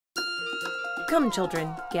Come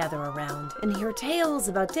children, gather around and hear tales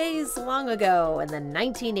about days long ago in the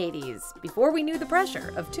 1980s, before we knew the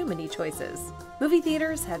pressure of too many choices. Movie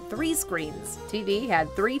theaters had 3 screens, TV had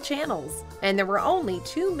 3 channels, and there were only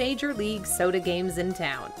 2 major league soda games in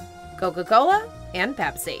town, Coca-Cola and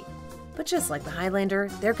Pepsi. But just like the Highlander,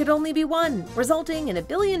 there could only be one, resulting in a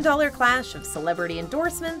billion-dollar clash of celebrity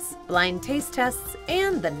endorsements, blind taste tests,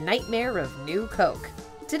 and the nightmare of new Coke.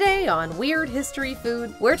 Today on Weird History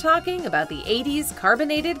Food, we're talking about the 80s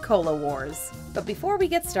carbonated cola wars. But before we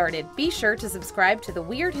get started, be sure to subscribe to the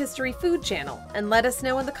Weird History Food channel and let us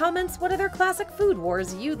know in the comments what other classic food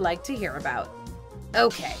wars you'd like to hear about.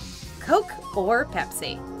 Okay, Coke or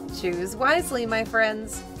Pepsi? Choose wisely, my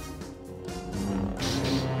friends.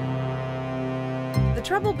 The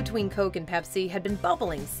trouble between Coke and Pepsi had been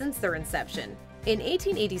bubbling since their inception. In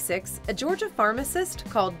 1886, a Georgia pharmacist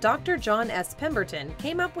called Dr. John S. Pemberton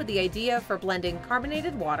came up with the idea for blending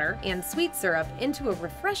carbonated water and sweet syrup into a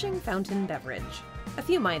refreshing fountain beverage. A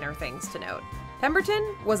few minor things to note.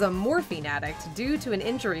 Pemberton was a morphine addict due to an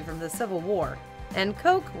injury from the Civil War, and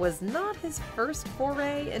Coke was not his first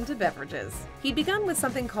foray into beverages. He'd begun with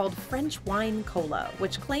something called French wine cola,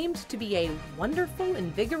 which claimed to be a wonderful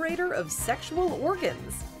invigorator of sexual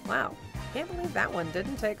organs. Wow, can't believe that one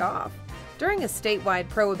didn't take off. During a statewide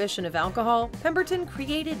prohibition of alcohol, Pemberton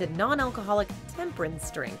created a non-alcoholic temperance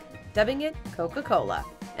drink, dubbing it Coca-Cola.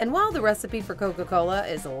 And while the recipe for Coca-Cola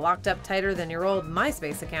is locked up tighter than your old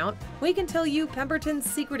MySpace account, we can tell you Pemberton's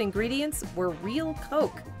secret ingredients were real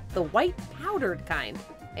Coke, the white powdered kind,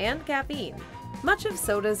 and caffeine. Much of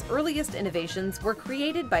soda's earliest innovations were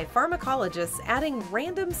created by pharmacologists adding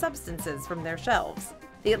random substances from their shelves.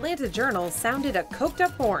 The Atlanta Journal sounded a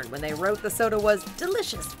coked-up horn when they wrote the soda was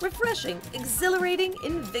delicious, refreshing, exhilarating,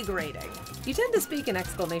 invigorating. You tend to speak in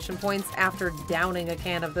exclamation points after downing a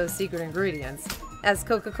can of those secret ingredients. As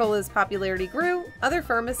Coca-Cola's popularity grew, other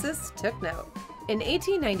pharmacists took note. In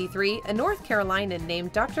 1893, a North Carolinian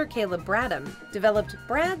named Dr. Caleb Bradham developed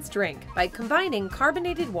Brad's drink by combining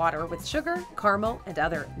carbonated water with sugar, caramel, and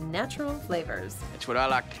other natural flavors. That's what I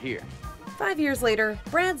like to hear. 5 years later,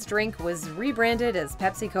 Brad's drink was rebranded as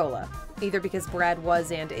Pepsi Cola, either because Brad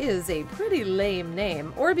was and is a pretty lame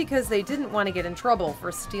name, or because they didn't want to get in trouble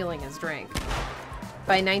for stealing his drink.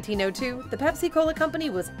 By 1902, the Pepsi Cola company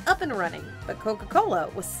was up and running, but Coca-Cola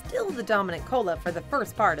was still the dominant cola for the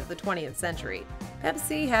first part of the 20th century.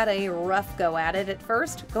 Pepsi had a rough go at it at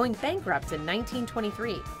first, going bankrupt in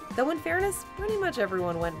 1923, though in fairness, pretty much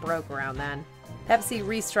everyone went broke around then. Pepsi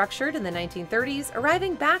restructured in the 1930s,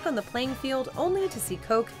 arriving back on the playing field only to see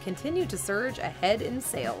Coke continue to surge ahead in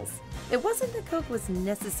sales. It wasn't that Coke was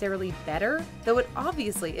necessarily better, though it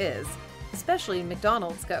obviously is, especially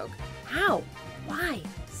McDonald's Coke. How? Why?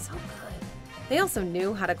 So good. They also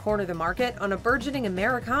knew how to corner the market on a burgeoning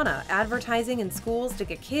Americana, advertising in schools to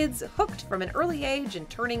get kids hooked from an early age and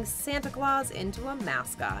turning Santa Claus into a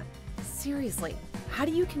mascot. Seriously, how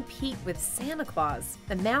do you compete with Santa Claus?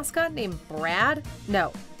 A mascot named Brad?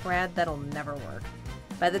 No, Brad, that'll never work.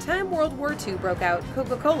 By the time World War II broke out,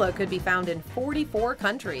 Coca-Cola could be found in 44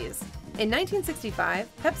 countries. In 1965,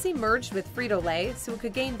 Pepsi merged with Frito-Lay so it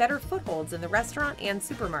could gain better footholds in the restaurant and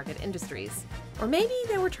supermarket industries. Or maybe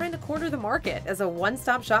they were trying to corner the market as a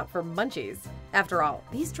one-stop shop for munchies. After all,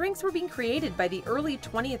 these drinks were being created by the early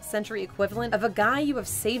 20th century equivalent of a guy you have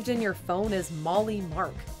saved in your phone as Molly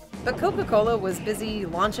Mark. But Coca-Cola was busy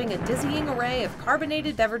launching a dizzying array of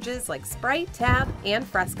carbonated beverages like Sprite, Tab, and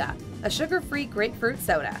Fresca, a sugar-free grapefruit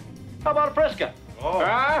soda. How about a Fresca?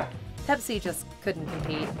 Oh. Pepsi just couldn't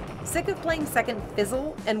compete. Sick of playing second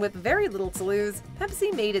fizzle, and with very little to lose,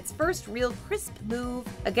 Pepsi made its first real crisp move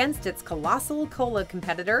against its colossal cola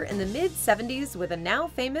competitor in the mid-70s with a now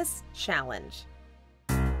famous challenge.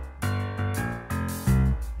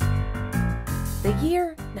 The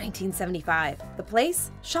year 1975. The place?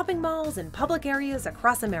 Shopping malls and public areas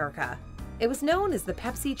across America. It was known as the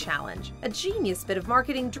Pepsi Challenge, a genius bit of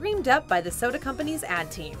marketing dreamed up by the soda company's ad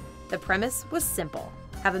team. The premise was simple.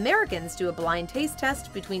 Have Americans do a blind taste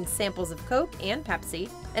test between samples of Coke and Pepsi,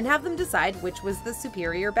 and have them decide which was the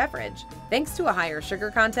superior beverage. Thanks to a higher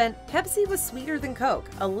sugar content, Pepsi was sweeter than Coke,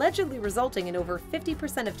 allegedly resulting in over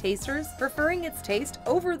 50% of tasters preferring its taste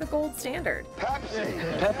over the gold standard.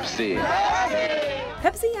 Pepsi! Pepsi!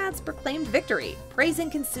 Pepsi ads proclaimed victory, praising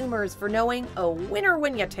consumers for knowing a winner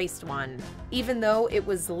when you taste one, even though it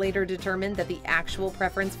was later determined that the actual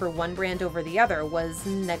preference for one brand over the other was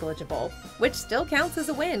negligible, which still counts as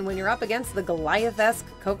a win when you're up against the Goliath-esque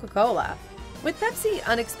Coca-Cola. With Pepsi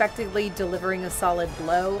unexpectedly delivering a solid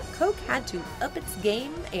blow, Coke had to up its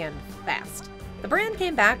game and fast. The brand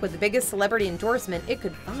came back with the biggest celebrity endorsement it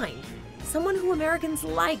could find. someone who Americans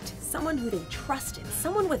liked, someone who they trusted,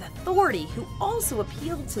 someone with authority who also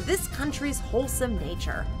appealed to this country's wholesome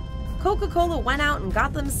nature. Coca-Cola went out and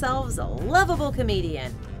got themselves a lovable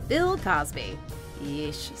comedian, Bill Cosby.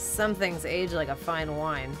 Yeesh, some things age like a fine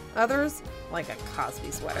wine, others like a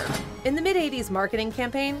Cosby sweater. In the mid-80s marketing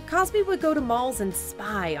campaign, Cosby would go to malls and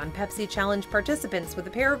spy on Pepsi Challenge participants with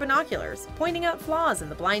a pair of binoculars, pointing out flaws in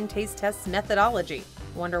the blind taste test's methodology.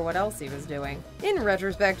 Wonder what else he was doing. In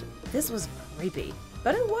retrospect, this was creepy,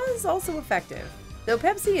 but it was also effective. Though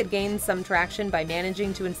Pepsi had gained some traction by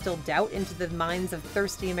managing to instill doubt into the minds of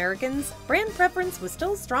thirsty Americans, brand preference was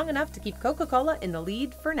still strong enough to keep Coca-Cola in the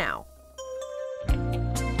lead for now.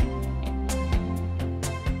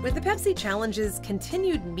 With the Pepsi Challenge's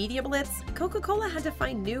continued media blitz, Coca-Cola had to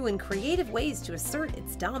find new and creative ways to assert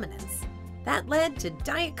its dominance. That led to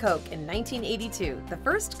Diet Coke in 1982, the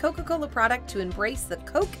first Coca-Cola product to embrace the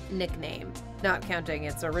Coke nickname, not counting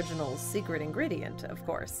its original secret ingredient, of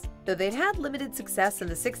course. Though they'd had limited success in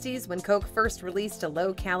the 60s when Coke first released a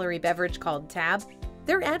low-calorie beverage called Tab,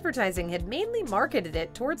 their advertising had mainly marketed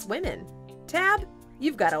it towards women. Tab,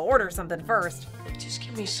 you've got to order something first. Just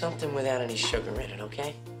give me something without any sugar in it,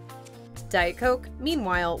 okay? Diet Coke,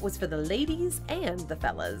 meanwhile, was for the ladies and the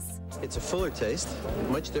fellas. It's a fuller taste,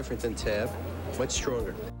 much different than Tab, much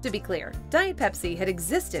stronger. To be clear, Diet Pepsi had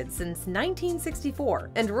existed since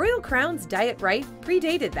 1964, and Royal Crown's Diet Right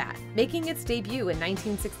predated that, making its debut in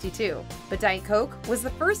 1962. But Diet Coke was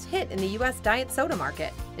the first hit in the US diet soda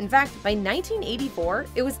market. In fact, by 1984,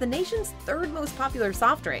 it was the nation's third most popular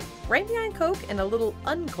soft drink, right behind Coke and a little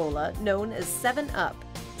uncola known as 7-Up.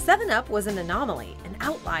 7-Up was an anomaly, an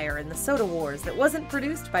outlier in the soda wars that wasn't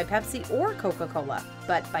produced by Pepsi or Coca-Cola,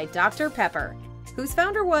 but by Dr. Pepper, whose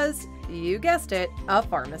founder was, you guessed it, a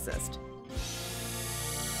pharmacist.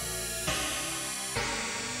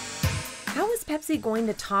 How is Pepsi going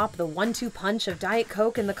to top the 1-2 punch of Diet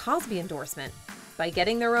Coke and the Cosby endorsement? By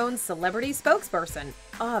getting their own celebrity spokesperson,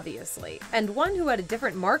 obviously, and one who had a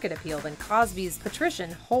different market appeal than Cosby's patrician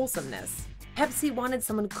wholesomeness. Pepsi wanted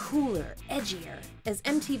someone cooler, edgier. As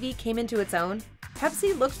MTV came into its own,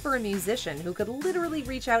 Pepsi looked for a musician who could literally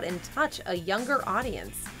reach out and touch a younger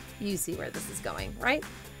audience. You see where this is going, right?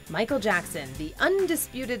 Michael Jackson, the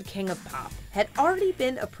undisputed king of pop, had already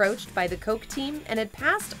been approached by the Coke team and had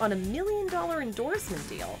passed on $1 million endorsement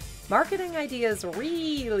deal. Marketing ideas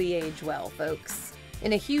really age well, folks.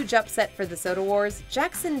 In a huge upset for the soda wars,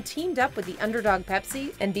 Jackson teamed up with the underdog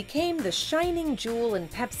Pepsi and became the shining jewel in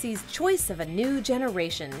Pepsi's Choice of a New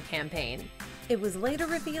Generation campaign. It was later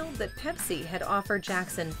revealed that Pepsi had offered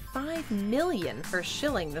Jackson $5 million for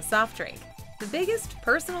shilling the soft drink, the biggest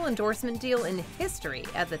personal endorsement deal in history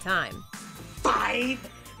at the time. $5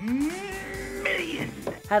 million!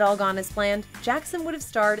 Had all gone as planned, Jackson would have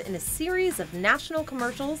starred in a series of national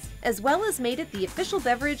commercials, as well as made it the official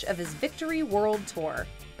beverage of his Victory World Tour.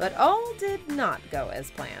 But all did not go as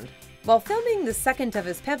planned. While filming the second of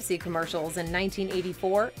his Pepsi commercials in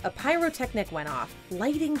 1984, a pyrotechnic went off,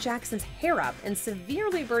 lighting Jackson's hair up and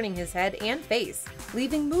severely burning his head and face,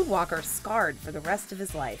 leaving Moonwalker scarred for the rest of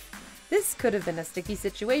his life. This could have been a sticky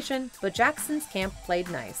situation, but Jackson's camp played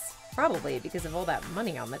nice, probably because of all that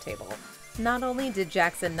money on the table. Not only did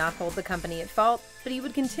Jackson not hold the company at fault, but he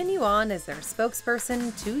would continue on as their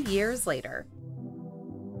spokesperson 2 years later.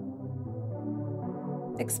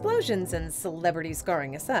 Explosions and celebrity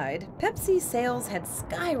scarring aside, Pepsi's sales had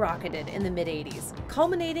skyrocketed in the mid-80s,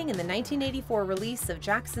 culminating in the 1984 release of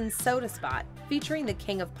Jackson's Soda Spot, featuring the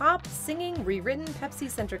King of Pop singing rewritten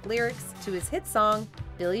Pepsi-centric lyrics to his hit song,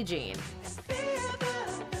 Billie Jean.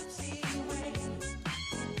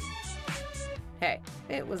 Hey,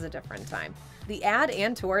 it was a different time. The ad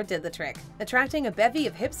and tour did the trick, attracting a bevy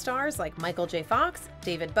of hip stars like Michael J. Fox,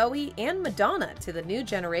 David Bowie, and Madonna to the new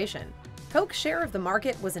generation. Coke's share of the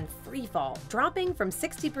market was in freefall, dropping from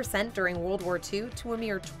 60% during World War II to a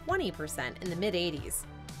mere 20% in the mid-80s.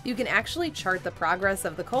 You can actually chart the progress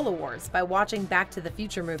of the Cola Wars by watching Back to the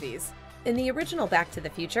Future movies. In the original Back to the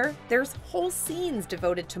Future, there's whole scenes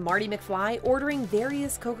devoted to Marty McFly ordering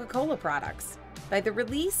various Coca-Cola products. By the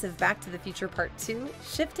release of Back to the Future Part 2,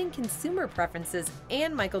 shifting consumer preferences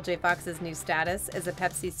and Michael J. Fox's new status as a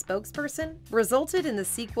Pepsi spokesperson resulted in the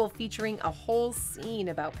sequel featuring a whole scene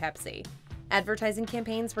about Pepsi. Advertising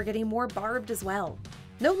campaigns were getting more barbed as well.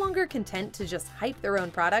 No longer content to just hype their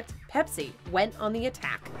own product, Pepsi went on the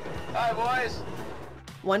attack. Hi, boys.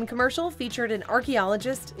 One commercial featured an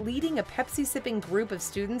archaeologist leading a Pepsi-sipping group of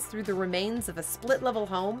students through the remains of a split-level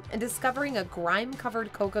home and discovering a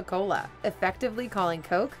grime-covered Coca-Cola, effectively calling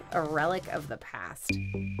Coke a relic of the past.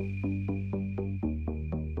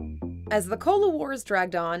 As the Cola Wars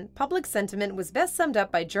dragged on, public sentiment was best summed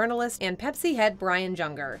up by journalist and Pepsi head Brian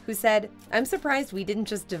Junger, who said, "I'm surprised we didn't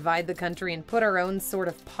just divide the country and put our own sort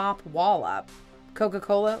of pop wall up.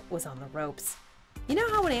 Coca-Cola was on the ropes." You know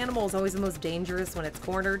how an animal is always the most dangerous when it's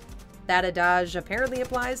cornered? That adage apparently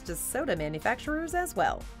applies to soda manufacturers as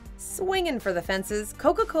well. Swinging for the fences,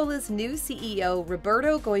 Coca-Cola's new CEO,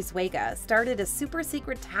 Roberto Goizuega, started a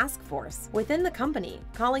super-secret task force within the company,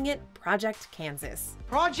 calling it Project Kansas.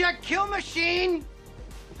 Project Kill Machine!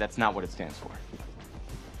 That's not what it stands for.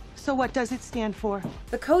 So what does it stand for?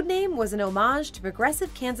 The codename was an homage to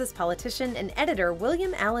progressive Kansas politician and editor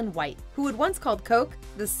William Allen White, who had once called Coke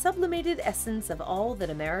the sublimated essence of all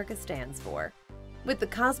that America stands for. With the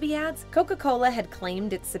Cosby ads, Coca-Cola had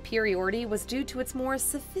claimed its superiority was due to its more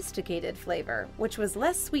sophisticated flavor, which was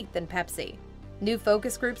less sweet than Pepsi. New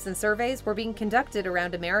focus groups and surveys were being conducted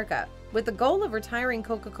around America, with the goal of retiring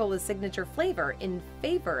Coca-Cola's signature flavor in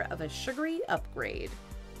favor of a sugary upgrade.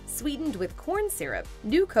 Sweetened with corn syrup,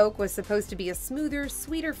 New Coke was supposed to be a smoother,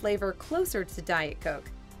 sweeter flavor closer to Diet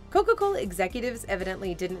Coke. Coca-Cola executives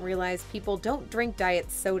evidently didn't realize people don't drink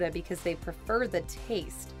diet soda because they prefer the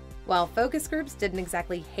taste. While focus groups didn't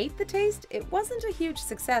exactly hate the taste, it wasn't a huge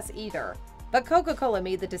success either. But Coca-Cola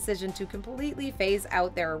made the decision to completely phase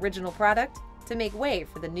out their original product to make way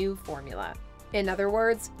for the new formula. In other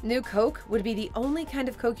words, New Coke would be the only kind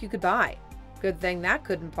of Coke you could buy. Good thing that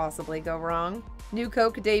couldn't possibly go wrong. New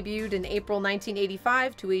Coke debuted in April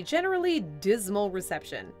 1985 to a generally dismal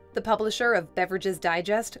reception. The publisher of Beverages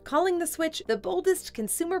Digest calling the switch the boldest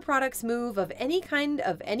consumer products move of any kind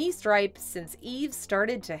of any stripe since Eve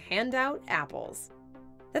started to hand out apples.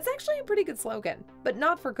 That's actually a pretty good slogan, but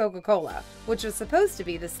not for Coca-Cola, which was supposed to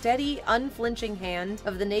be the steady, unflinching hand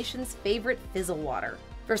of the nation's favorite fizzle water.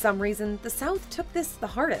 For some reason, the South took this the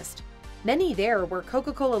hardest. Many there were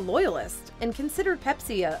Coca-Cola loyalists and considered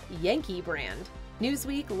Pepsi a Yankee brand.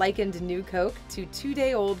 Newsweek likened New Coke to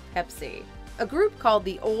two-day-old Pepsi. A group called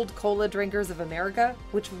the Old Cola Drinkers of America,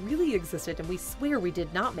 which really existed and we swear we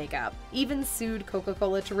did not make up, even sued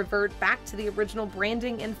Coca-Cola to revert back to the original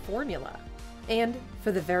branding and formula. And,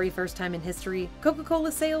 for the very first time in history,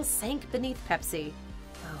 Coca-Cola sales sank beneath Pepsi.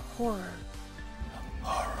 A horror.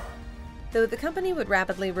 Though the company would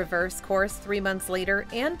rapidly reverse course 3 months later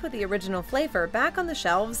and put the original flavor back on the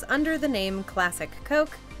shelves under the name Classic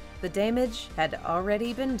Coke, the damage had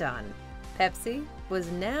already been done. Pepsi was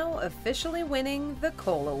now officially winning the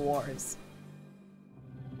Cola Wars.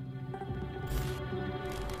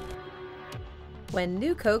 When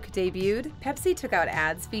New Coke debuted, Pepsi took out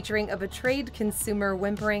ads featuring a betrayed consumer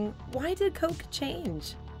whimpering, "Why did Coke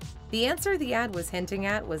change?" The answer the ad was hinting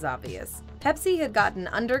at was obvious. Pepsi had gotten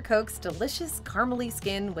under Coke's delicious caramely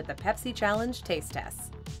skin with the Pepsi Challenge taste tests.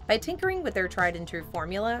 By tinkering with their tried-and-true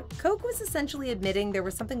formula, Coke was essentially admitting there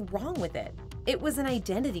was something wrong with it. It was an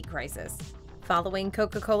identity crisis. Following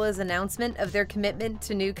Coca-Cola's announcement of their commitment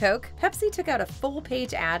to New Coke, Pepsi took out a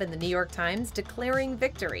full-page ad in the New York Times declaring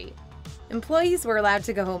victory. Employees were allowed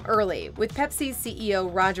to go home early, with Pepsi's CEO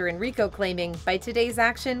Roger Enrico claiming, "By today's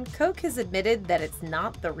action, Coke has admitted that it's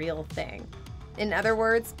not the real thing." In other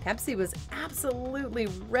words, Pepsi was absolutely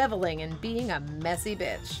reveling in being a messy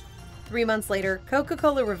bitch. 3 months later,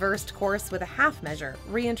 Coca-Cola reversed course with a half measure,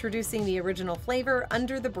 reintroducing the original flavor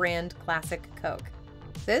under the brand Classic Coke.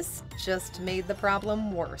 This just made the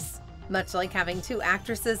problem worse. Much like having two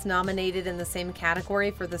actresses nominated in the same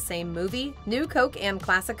category for the same movie, New Coke and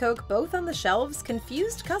Classic Coke both on the shelves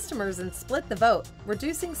confused customers and split the vote,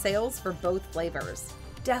 reducing sales for both flavors.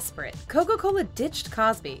 Desperate, Coca-Cola ditched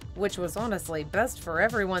Cosby, which was honestly best for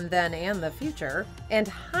everyone then and the future, and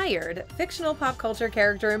hired fictional pop culture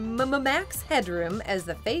character Max Headroom as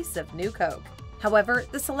the face of New Coke. However,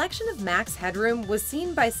 the selection of Max Headroom was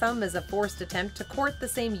seen by some as a forced attempt to court the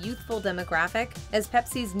same youthful demographic as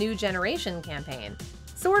Pepsi's New Generation campaign.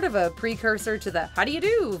 Sort of a precursor to the "How do you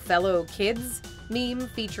do, fellow kids?" meme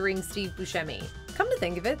featuring Steve Buscemi. Come to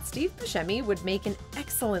think of it, Steve Buscemi would make an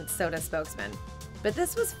excellent soda spokesman. But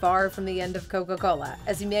this was far from the end of Coca-Cola,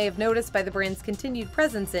 as you may have noticed by the brand's continued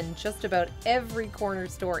presence in just about every corner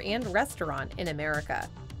store and restaurant in America.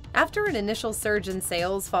 After an initial surge in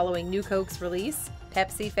sales following New Coke's release,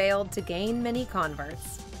 Pepsi failed to gain many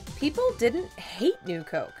converts. People didn't hate New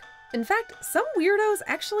Coke. In fact, some weirdos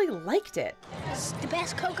actually liked it. It's the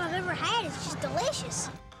best Coke I've ever had. It's just delicious.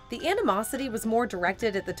 The animosity was more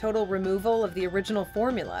directed at the total removal of the original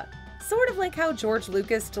formula, sort of like how George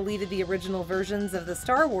Lucas deleted the original versions of the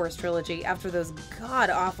Star Wars trilogy after those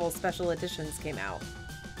god-awful special editions came out.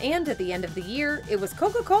 And at the end of the year, it was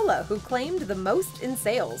Coca-Cola who claimed the most in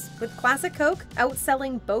sales, with Classic Coke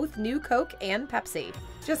outselling both New Coke and Pepsi.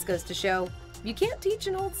 Just goes to show, You can't teach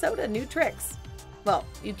an old soda new tricks. Well,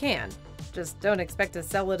 you can, just don't expect to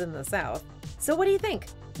sell it in the South. So what do you think?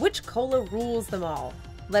 Which cola rules them all?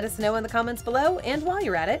 Let us know in the comments below, and while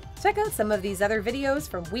you're at it, check out some of these other videos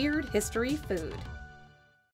from Weird History Food.